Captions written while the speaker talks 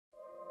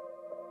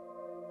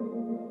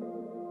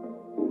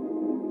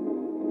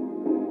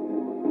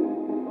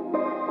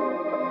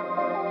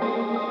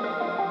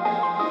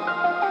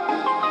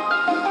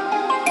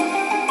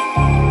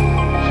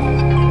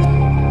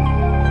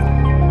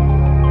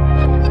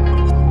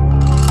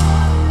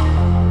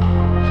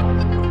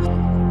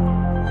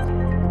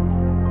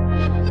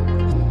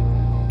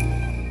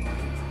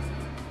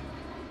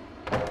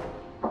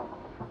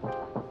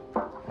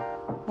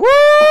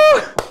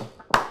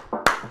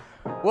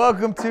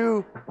Welcome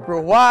to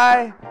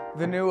Rawai,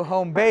 the new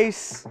home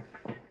base.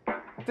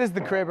 This is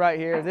the crib right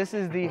here. This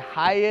is the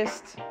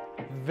highest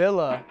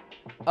villa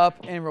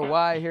up in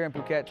Rawai here in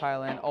Phuket,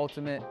 Thailand.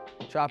 Ultimate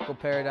tropical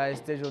paradise,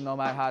 digital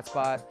nomad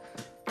hotspot.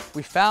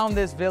 We found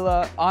this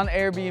villa on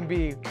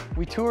Airbnb.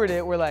 We toured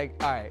it. We're like,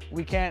 all right,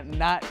 we can't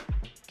not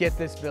get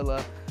this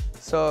villa.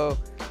 So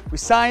we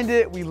signed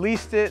it, we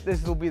leased it.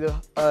 This will be the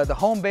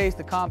home base,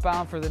 the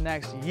compound for the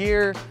next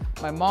year.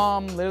 My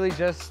mom literally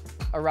just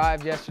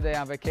arrived yesterday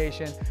on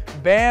vacation.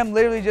 Bam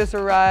literally just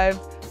arrived,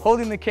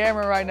 holding the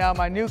camera right now,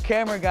 my new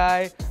camera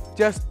guy,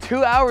 just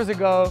 2 hours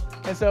ago.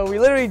 And so we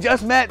literally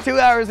just met 2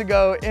 hours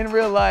ago in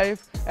real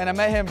life. And I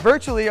met him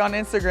virtually on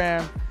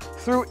Instagram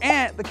through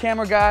Ant, the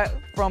camera guy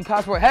from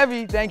Passport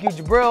Heavy. Thank you,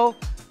 Jabril.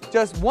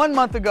 Just 1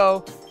 month ago,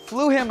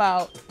 flew him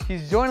out.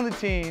 He's joining the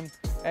team.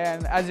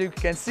 And as you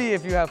can see,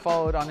 if you have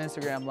followed on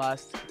Instagram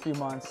last few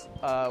months,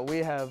 we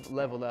have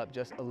leveled up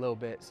just a little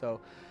bit. So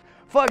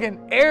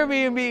fucking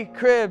Airbnb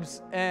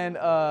cribs. And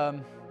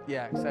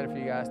yeah, excited for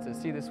you guys to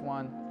see this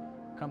one.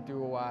 Come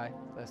through Rawai.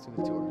 Let's do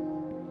the tour.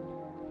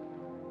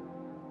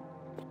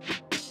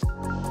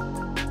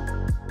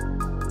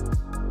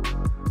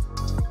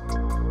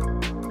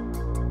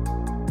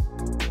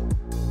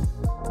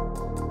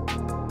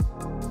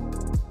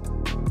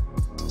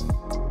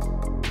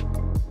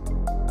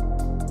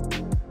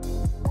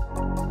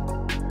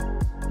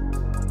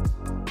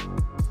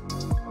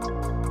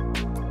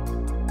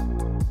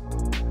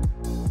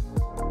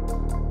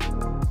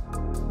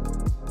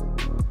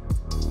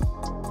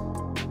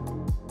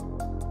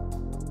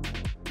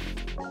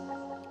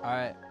 All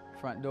right,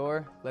 front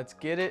door, let's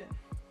get it.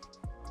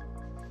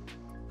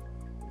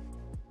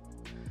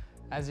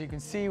 As you can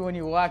see when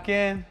you walk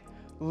in,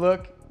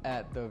 look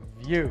at the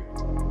view.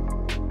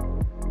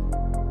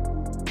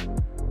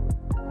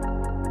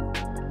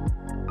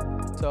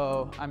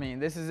 So, I mean,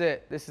 this is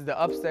it. This is the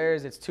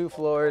upstairs, it's 2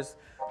 floors,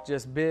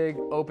 just big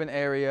open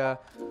area.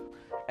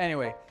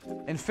 Anyway,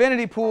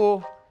 infinity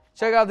pool,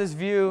 check out this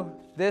view.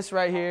 This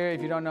right here,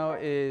 if you don't know,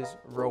 is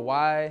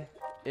Rawai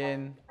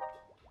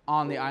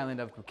on the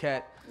island of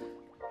Phuket.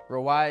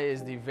 Rawai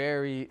is the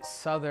very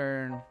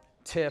southern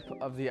tip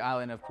of the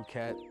island of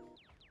Phuket,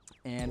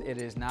 and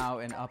it is now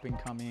an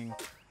up-and-coming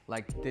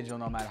like digital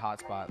nomad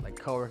hotspot. Like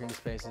co-working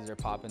spaces are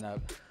popping up,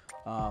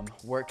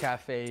 work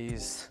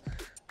cafes,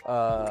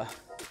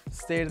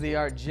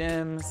 state-of-the-art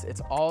gyms. It's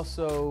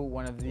also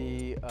one of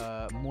the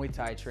Muay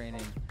Thai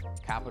training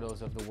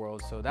capitals of the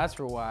world. So that's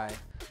Rawai.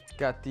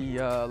 Got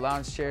the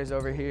lounge chairs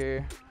over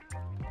here,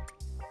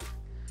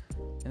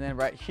 and then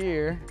right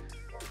here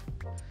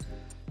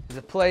is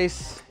a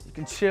place you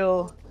can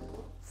chill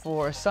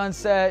for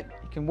sunset.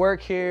 You can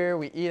work here.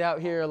 We eat out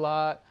here a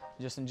lot.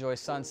 Just enjoy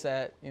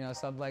sunset, you know,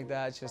 something like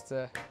that. It's just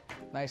a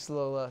nice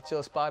little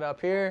chill spot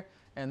up here.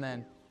 And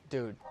then,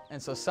 dude,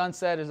 and so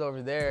sunset is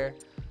over there.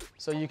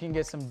 So you can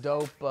get some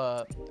dope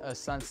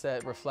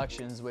sunset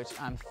reflections, which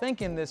I'm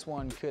thinking this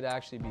one could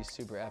actually be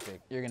super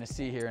epic. You're gonna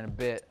see here in a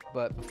bit.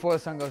 But before the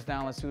sun goes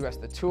down, let's do the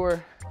rest of the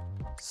tour.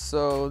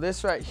 So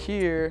this right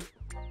here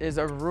is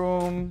a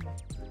room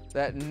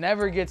that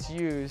never gets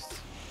used.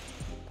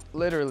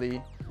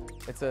 Literally,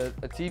 it's a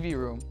TV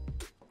room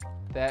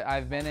that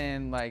I've been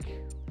in like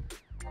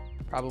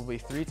probably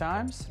 3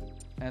 times.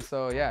 And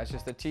so yeah, it's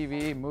just a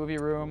TV movie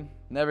room,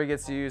 never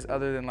gets used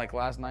other than like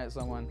last night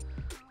someone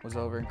was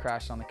over and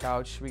crashed on the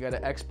couch. We got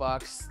an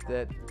Xbox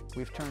that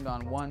we've turned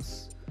on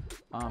once.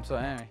 So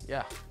anyway,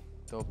 yeah,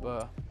 dope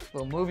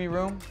little movie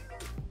room.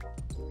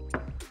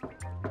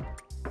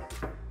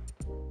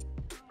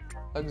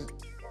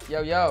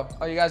 Yo, yo,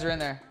 oh, you guys are in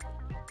there.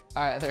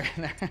 All right, they're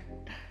in there.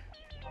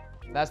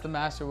 That's the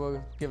master.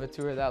 We'll give a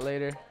tour of that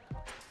later.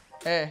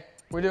 Hey,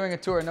 we're doing a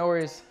tour, no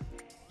worries.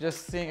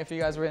 Just seeing if you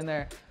guys were in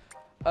there.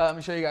 Let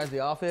me show you guys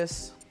the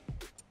office.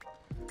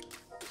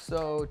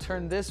 So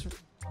turn this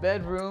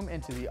bedroom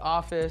into the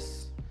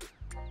office.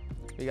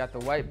 We got the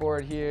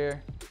whiteboard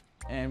here,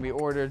 and we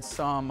ordered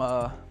some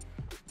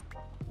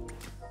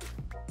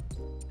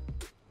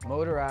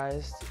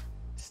motorized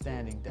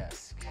standing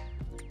desk.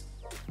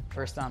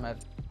 First time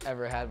I've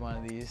ever had one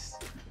of these.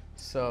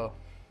 So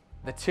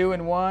the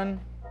 2-in-1,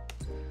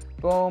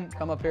 boom,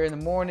 come up here in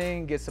the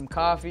morning, get some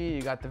coffee,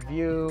 you got the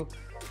view.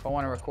 If I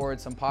want to record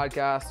some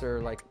podcasts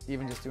or like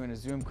even just doing a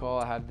Zoom call,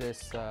 I have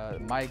this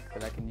mic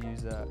that I can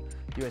use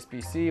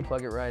USB-C,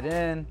 plug it right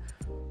in.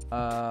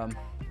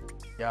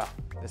 Yeah,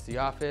 this is the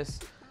office.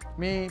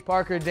 Me,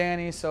 Parker,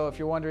 Danny. So if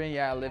you're wondering,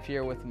 yeah, I live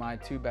here with my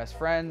 2 best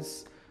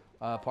friends,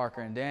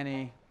 Parker and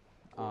Danny.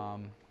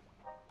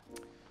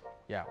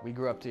 Yeah, we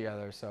grew up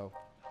together, so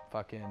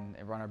fucking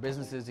run our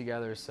businesses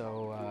together.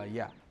 So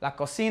yeah, la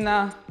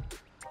cocina,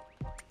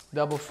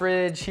 double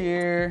fridge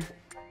here.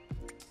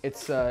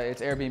 It's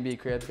Airbnb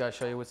crib. Gotta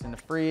show you what's in the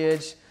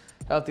fridge.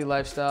 Healthy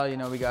lifestyle. You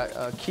know, we got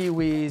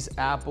kiwis,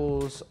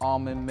 apples,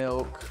 almond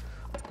milk,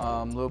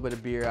 a little bit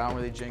of beer. I don't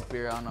really drink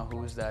beer. I don't know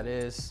whose that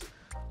is.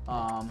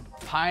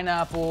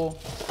 Pineapple.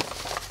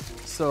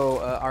 So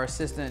our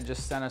assistant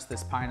just sent us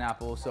this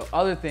pineapple. So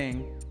other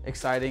thing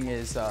exciting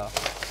is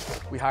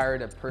we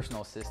hired a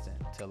personal assistant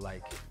to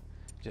like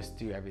just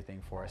do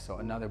everything for us. So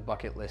another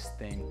bucket list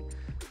thing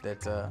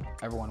that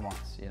everyone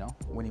wants, you know?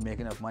 When you make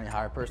enough money,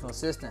 hire a personal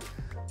assistant.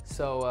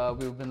 So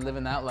we've been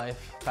living that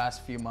life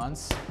past few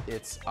months.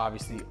 It's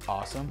obviously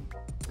awesome.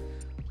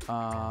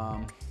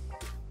 Got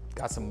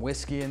some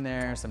whiskey in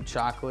there, some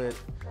chocolate,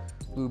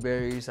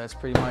 blueberries, that's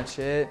pretty much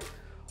it.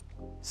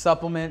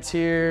 Supplements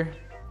here,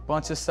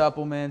 bunch of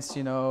supplements,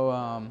 you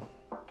know,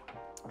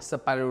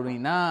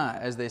 sapirulina,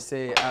 as they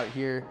say out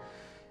here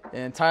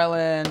in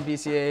Thailand,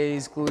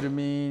 BCAAs,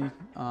 glutamine,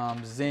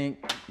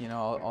 zinc, you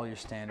know, all your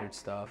standard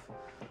stuff.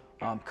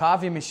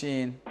 Coffee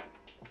machine.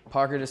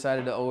 Parker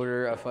decided to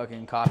order a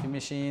fucking coffee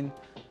machine.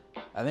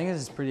 I think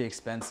this is pretty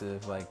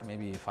expensive, like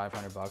maybe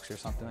 500 bucks or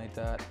something like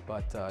that.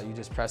 But you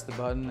just press the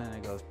button and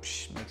it goes,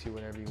 psh, makes you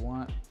whatever you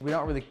want. We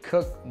don't really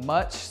cook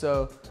much,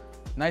 so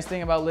nice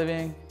thing about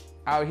living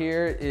out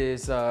here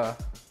is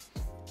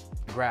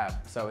Grab.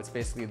 So it's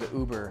basically the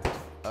Uber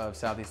of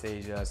Southeast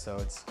Asia. So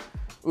it's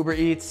Uber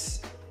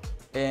Eats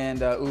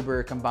and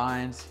Uber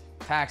combined.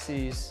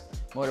 Taxis,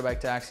 motorbike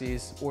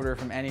taxis, order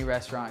from any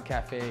restaurant,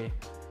 cafe.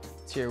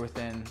 It's here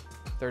within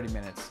 30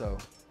 minutes, so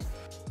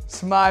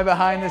it's my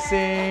behind the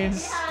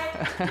scenes.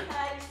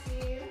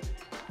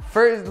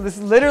 First, this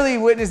is literally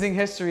witnessing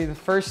history, the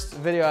first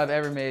video I've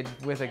ever made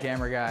with a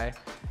camera guy.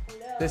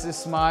 This is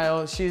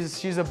Smile.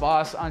 She's a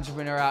boss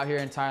entrepreneur out here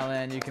in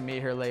Thailand. You can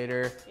meet her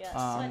later.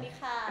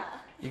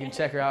 You can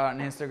check her out on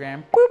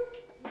Instagram. Boop.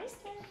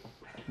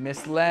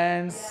 Miss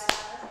Lens.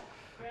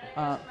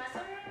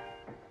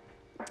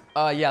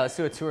 Yeah, let's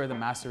do a tour of the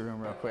master room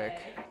real quick.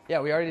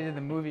 Yeah, we already did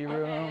the movie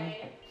room.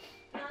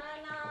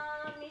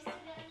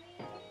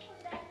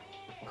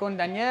 Con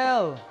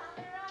Daniel.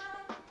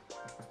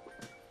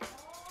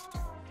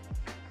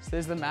 So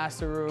this is the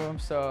master room,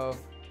 so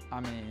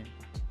I mean,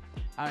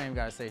 I don't even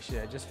gotta say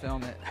shit, just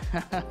film it.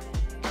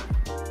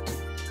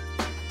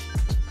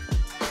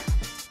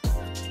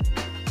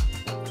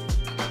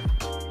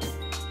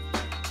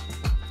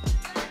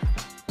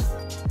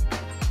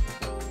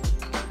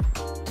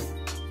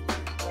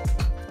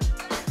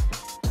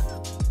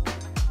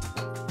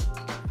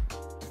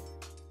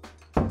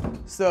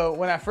 So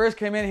when I first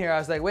came in here, I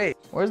was like, wait,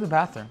 where's the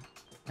bathroom?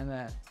 And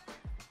then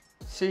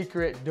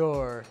secret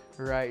door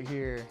right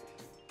here.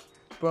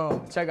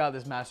 Boom, check out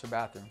this master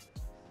bathroom.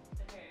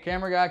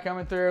 Camera guy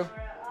coming through.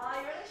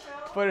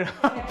 Put it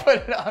on, put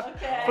it on,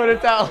 okay. Put a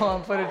towel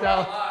on, put a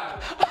towel on.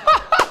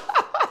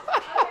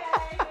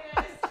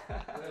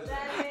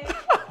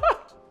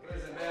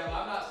 Listen, man,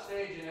 I'm not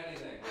staging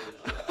anything.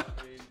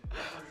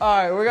 All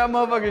right, we got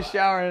motherfuckers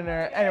showering in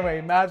there.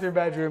 Anyway, master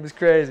bedroom is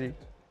crazy.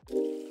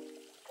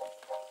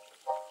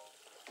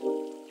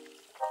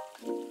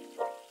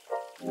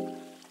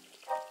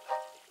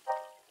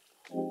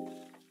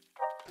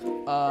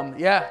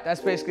 Yeah, that's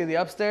basically the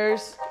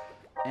upstairs,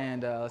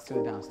 and let's do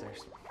the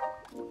downstairs.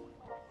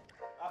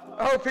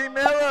 Oh, Pete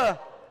Miller!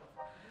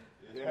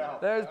 Yeah.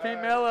 There's Pete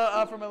Miller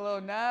up from a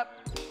little nap.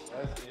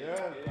 That's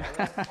good.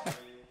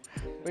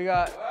 We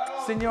got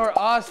Senor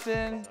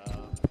Austin,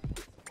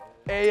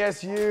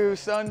 ASU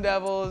Sun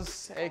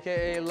Devils,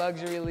 aka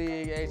Luxury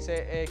League,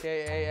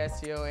 aka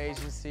SEO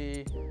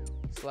Agency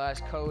 /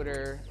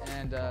 Coder,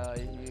 and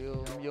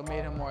you'll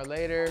meet him more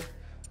later.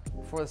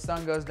 Before the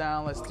sun goes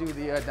down, let's do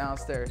the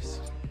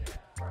downstairs.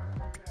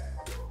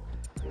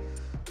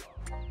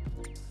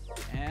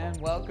 And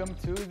welcome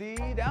to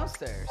the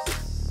downstairs.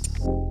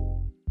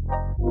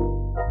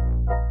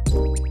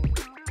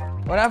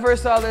 When I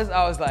first saw this,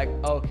 I was like,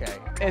 okay,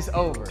 it's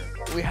over.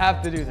 We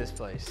have to do this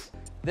place.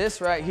 This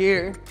right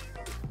here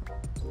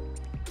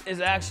is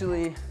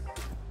actually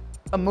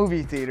a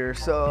movie theater,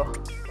 so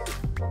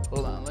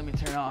hold on, let me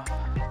turn off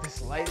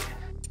this light.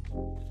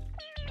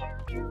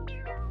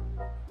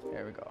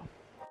 There we go.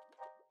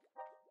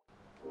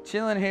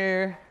 Chilling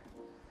here.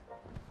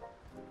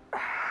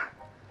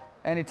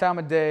 Any time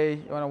of day,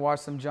 you wanna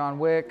watch some John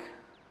Wick.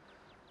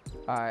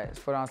 All right, let's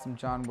put on some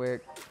John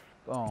Wick.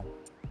 Boom,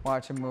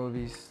 watching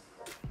movies,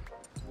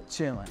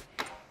 chilling.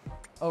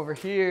 Over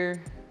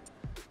here,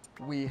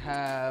 we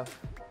have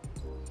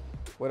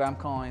what I'm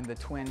calling the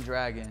Twin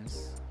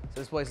Dragons. So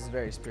this place is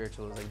very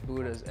spiritual. There's like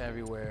Buddhas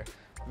everywhere.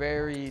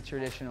 Very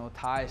traditional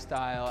Thai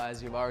style,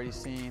 as you've already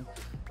seen.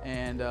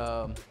 And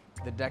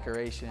the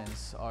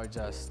decorations are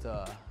just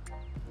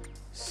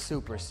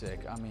super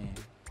sick. I mean,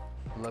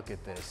 look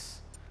at this.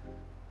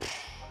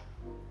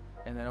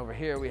 And then over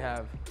here we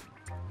have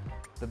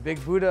the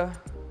big Buddha.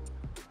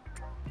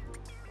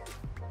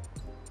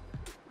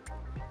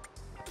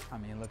 I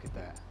mean, look at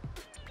that.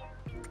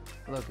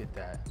 Look at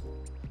that.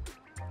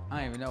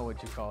 I don't even know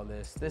what you call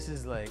this. This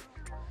is like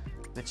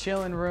the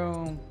chilling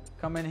room,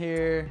 come in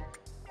here,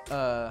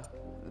 the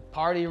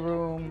party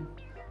room,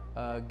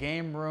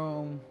 game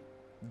room,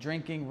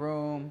 drinking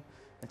room,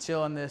 and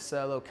chill on this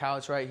little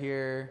couch right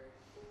here.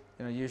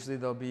 You know, usually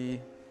there'll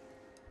be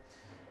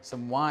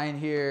some wine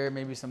here,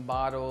 maybe some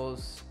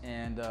bottles,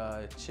 and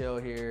chill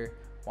here,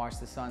 watch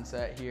the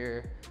sunset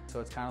here. So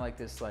it's kind of like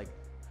this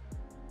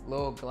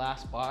little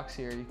glass box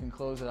here. You can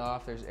close it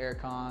off, there's air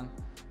con,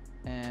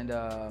 and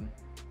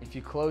if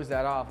you close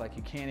that off, like,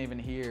 you can't even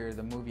hear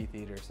the movie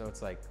theater. So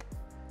it's like,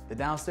 the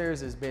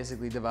downstairs is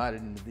basically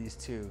divided into these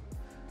two,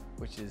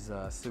 which is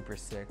super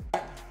sick.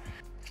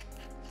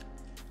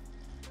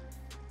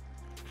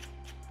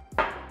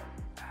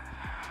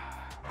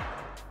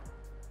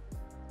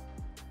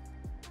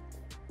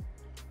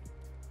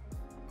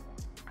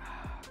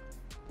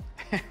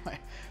 Anyway,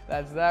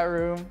 that's that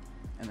room.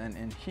 And then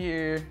in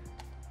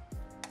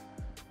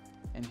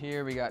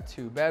here we got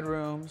 2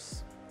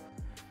 bedrooms.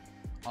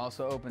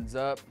 Also opens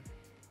up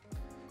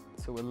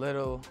to a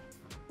little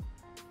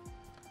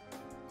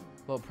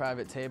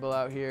private table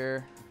out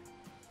here.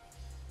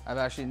 I've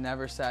actually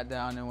never sat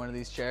down in one of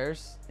these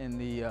chairs in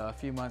the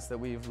few months that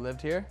we've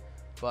lived here,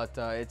 but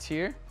it's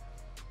here.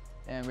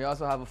 And we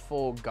also have a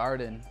full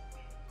garden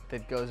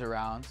that goes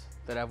around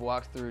that I've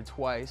walked through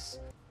twice.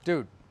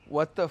 Dude,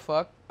 what the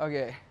fuck?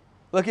 Okay,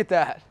 look at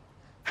that.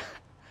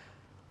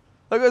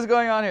 Look what's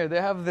going on here. They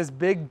have this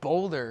big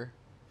boulder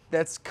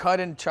that's cut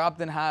and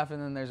chopped in half,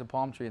 and then there's a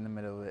palm tree in the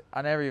middle of it.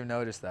 I never even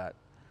noticed that.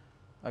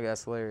 Okay,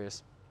 that's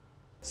hilarious.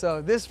 So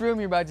this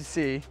room you're about to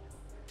see,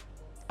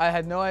 I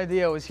had no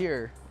idea it was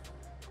here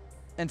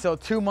until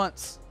 2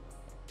 months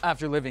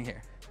after living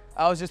here.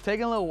 I was just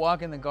taking a little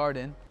walk in the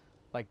garden,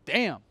 like,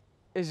 damn,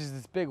 it's just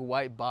this big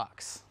white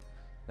box.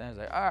 Then I was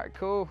like, all right,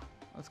 cool,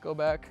 let's go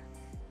back.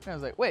 And I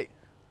was like, wait,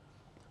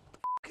 what the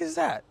fuck is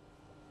that?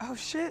 Oh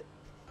shit,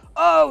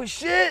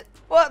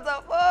 what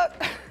the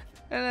fuck?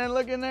 And then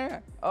look in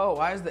there. Oh,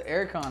 why is the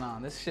aircon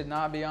on? This should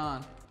not be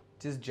on.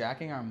 Just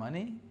jacking our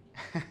money?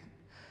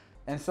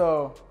 And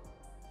so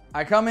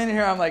I come in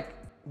here, I'm like,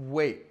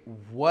 wait,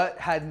 what?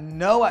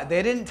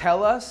 They didn't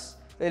tell us.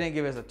 They didn't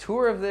give us a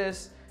tour of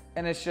this.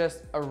 And it's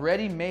just a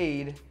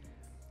ready-made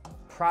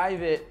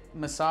private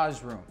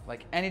massage room.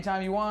 Like,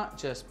 anytime you want,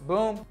 just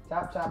boom,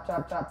 tap, tap,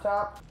 tap, tap,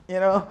 tap. You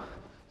know,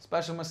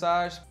 special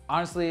massage.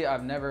 Honestly,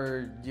 I've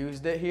never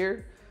used it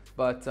here,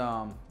 but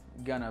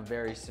gonna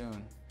very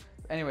soon.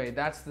 Anyway,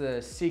 that's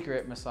the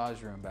secret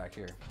massage room back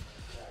here.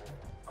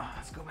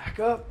 Let's go back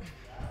up.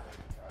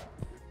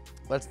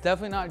 Let's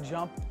definitely not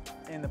jump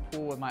in the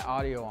pool with my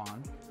audio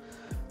on.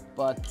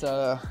 But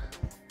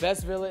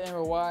best villa in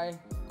Rawai,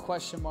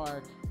 question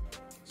mark.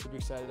 Super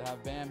excited to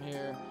have Bam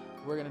here.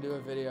 We're gonna do a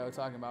video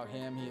talking about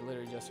him. He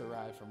literally just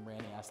arrived from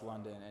rainy ass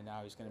London, and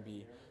now he's gonna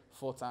be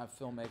full-time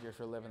filmmaker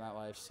for living that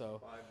life. So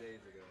 5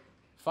 days ago.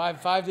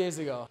 Five days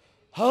ago.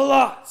 A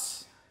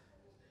lot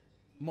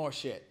more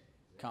shit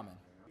coming.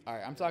 All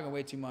right, I'm talking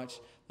way too much.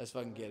 Let's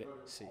fucking get it.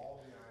 See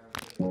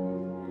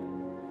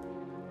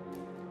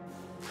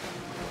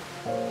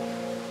you.